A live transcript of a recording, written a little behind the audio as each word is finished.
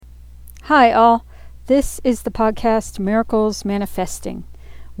Hi, all. This is the podcast Miracles Manifesting.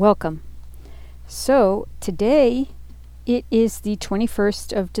 Welcome. So, today it is the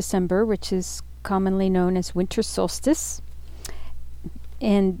 21st of December, which is commonly known as winter solstice,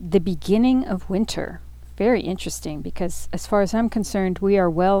 and the beginning of winter. Very interesting because, as far as I'm concerned, we are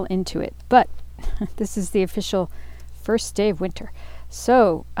well into it. But this is the official first day of winter.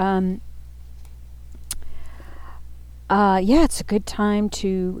 So, it's a good time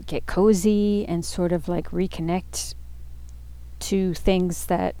to get cozy and sort of like reconnect to things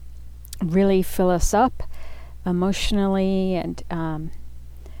that really fill us up emotionally and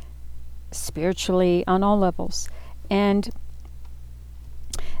spiritually on all levels. And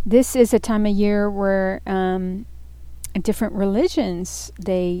this is a time of year where different religions,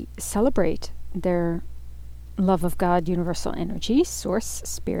 they celebrate their love of God, universal energy, source,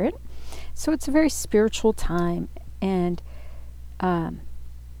 spirit. So it's a very spiritual time and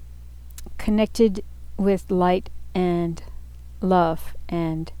connected with light and love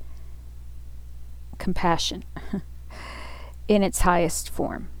and compassion in its highest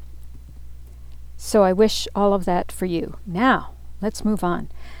form. So I wish all of that for you. Now, let's move on.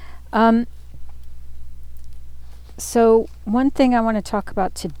 So one thing I want to talk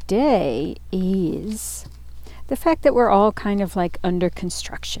about today is the fact that we're all kind of like under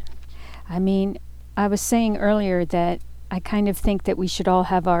construction. I mean, I was saying earlier that I kind of think that we should all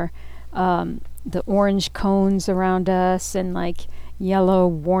have our the orange cones around us and like yellow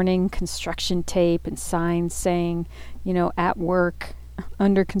warning construction tape and signs saying, at work,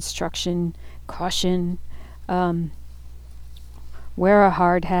 under construction, caution, wear a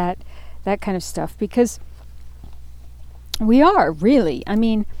hard hat, that kind of stuff. Because we are really,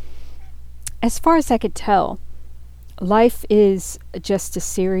 as far as I could tell, life is just a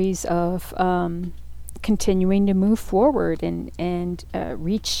series of continuing to move forward and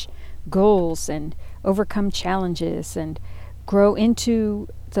reach goals and overcome challenges and grow into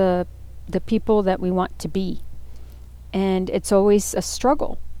the people that we want to be. And it's always a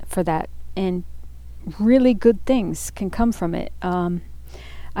struggle for that, and really good things can come from it.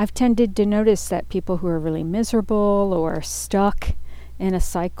 I've tended to notice that people who are really miserable or stuck in a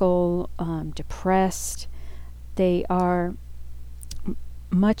cycle, depressed, they are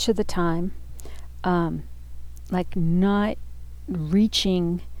much of the time not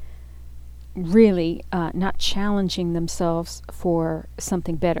reaching, really not challenging themselves for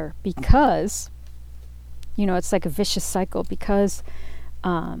something better, because it's like a vicious cycle, because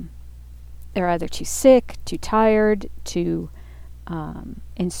they're either too sick, too tired, too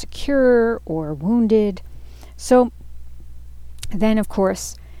insecure or wounded. So then, of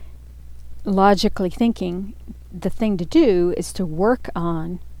course, logically thinking, the thing to do is to work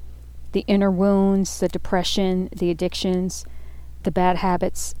on the inner wounds, the depression, the addictions, the bad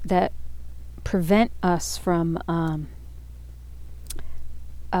habits that prevent us from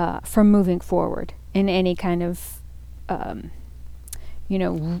moving forward in any kind of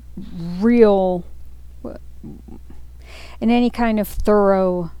real, in any kind of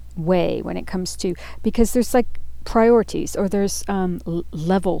thorough way when it comes to, because there's like priorities, or there's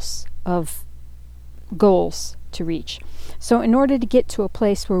levels of goals to reach. So in order to get to a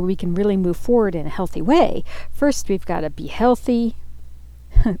place where we can really move forward in a healthy way, first we've got to be healthy.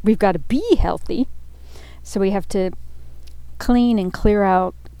 We've got to be healthy. So we have to clean and clear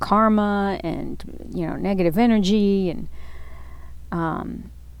out karma and, negative energy and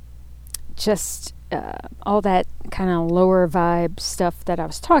all that kind of lower vibe stuff that I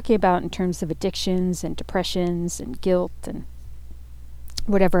was talking about in terms of addictions and depressions and guilt and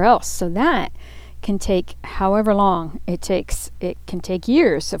whatever else. So that can take however long it takes. It can take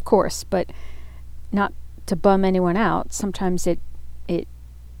years, of course, but not to bum anyone out. Sometimes it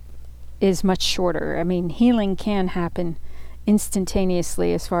is much shorter. Healing can happen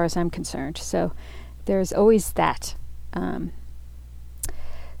instantaneously as far as I'm concerned. So there's always that.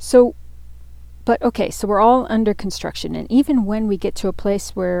 So we're all under construction. And even when we get to a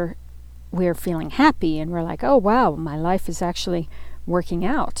place where we're feeling happy and we're like, oh, wow, my life is actually working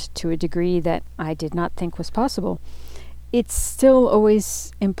out to a degree that I did not think was possible, it's still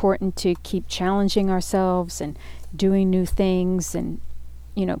always important to keep challenging ourselves and doing new things and,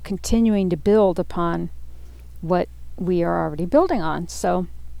 continuing to build upon what we are already building on. So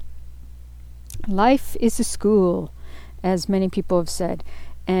life is a school, as many people have said,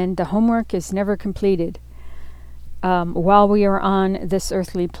 and the homework is never completed while we are on this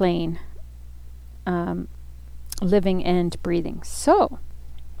earthly plane, living and breathing. So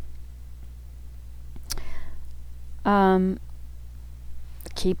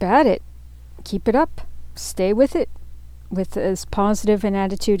keep at it. Keep it up. Stay with it. with as positive an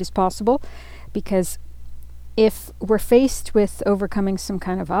attitude as possible, because if we're faced with overcoming some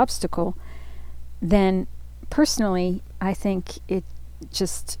kind of obstacle, then personally, I think it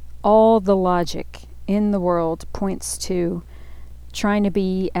just, all the logic in the world points to trying to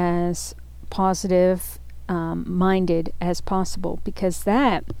be as positive minded as possible, because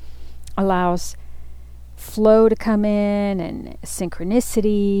that allows flow to come in and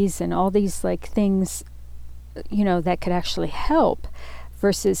synchronicities and all these like things, that could actually help,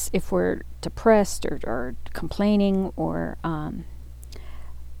 versus if we're depressed or complaining or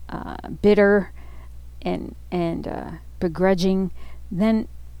bitter and begrudging, then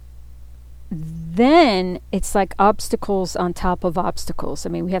it's like obstacles on top of obstacles. I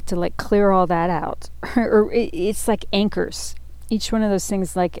mean, we have to like clear all that out. Or it's like anchors. Each one of those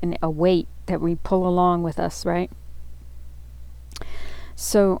things like a weight that we pull along with us, right?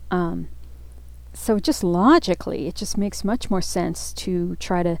 So just logically, it just makes much more sense to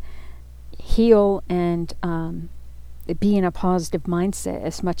try to heal and be in a positive mindset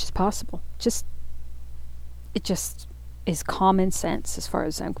as much as possible. It just is common sense as far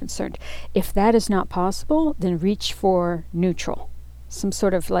as I'm concerned. If that is not possible, then reach for neutral. Some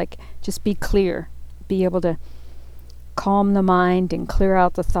sort of like, just be clear, be able to calm the mind and clear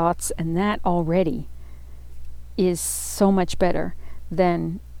out the thoughts, and that already is so much better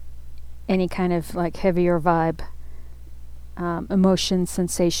than any kind of like heavier vibe, emotion,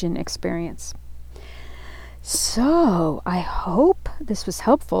 sensation, experience. So I hope this was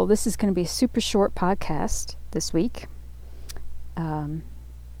helpful. This is going to be a super short podcast this week,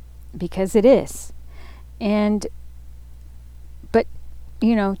 because it is. But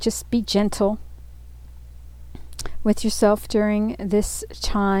just be gentle with yourself during this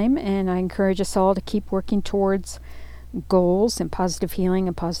time, and I encourage us all to keep working towards goals and positive healing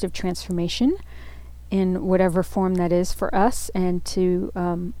and positive transformation in whatever form that is for us, and to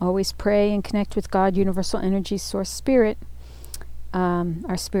always pray and connect with God, universal energy, source, spirit,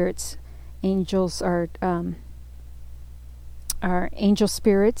 our spirits, angels, our angel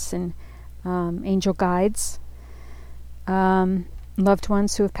spirits and angel guides, loved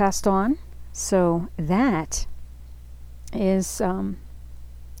ones who have passed on. So that is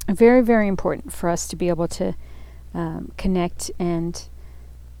very, very important for us to be able to connect and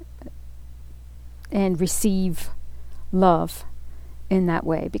receive love in that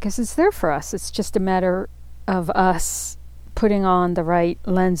way, because it's there for us. It's just a matter of us putting on the right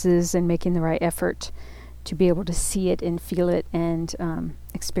lenses and making the right effort to be able to see it and feel it and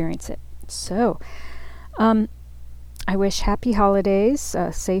experience it. So I wish happy holidays,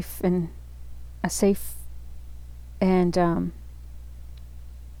 a safe and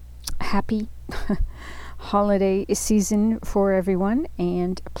happy holiday season for everyone,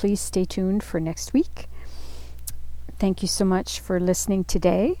 and please stay tuned for next week. Thank you so much for listening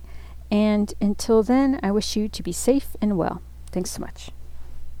today, and until then, I wish you to be safe and well. Thanks so much.